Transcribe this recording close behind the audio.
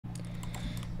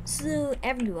So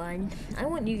everyone, I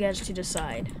want you guys to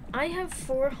decide. I have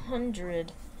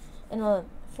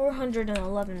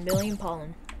 411 million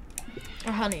pollen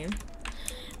or honey.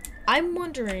 I'm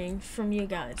wondering from you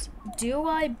guys, do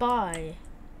I buy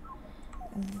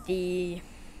the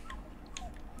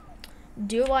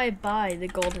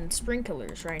golden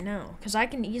sprinklers right now? Because I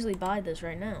can easily buy this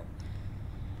right now.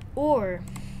 Or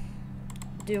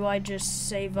do I just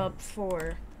save up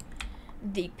for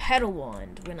the petal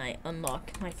wand when I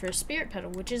unlock my first spirit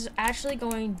petal, which is actually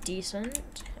going decent,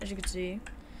 as you can see.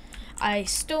 I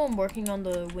still am working on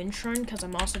the wind shrine because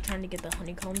I'm also trying to get the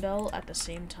honeycomb bell at the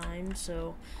same time,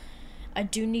 so I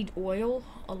do need oil,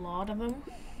 a lot of them,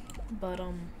 but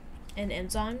and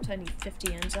enzymes. I need 50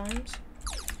 enzymes.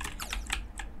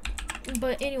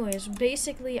 But anyways,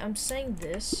 basically I'm saying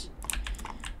this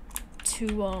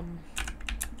to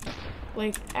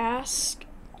like ask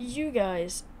you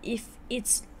guys if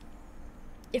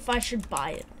I should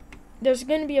buy it. There's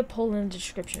gonna be a poll in the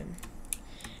description.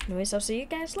 Anyways, I'll see you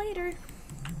guys later.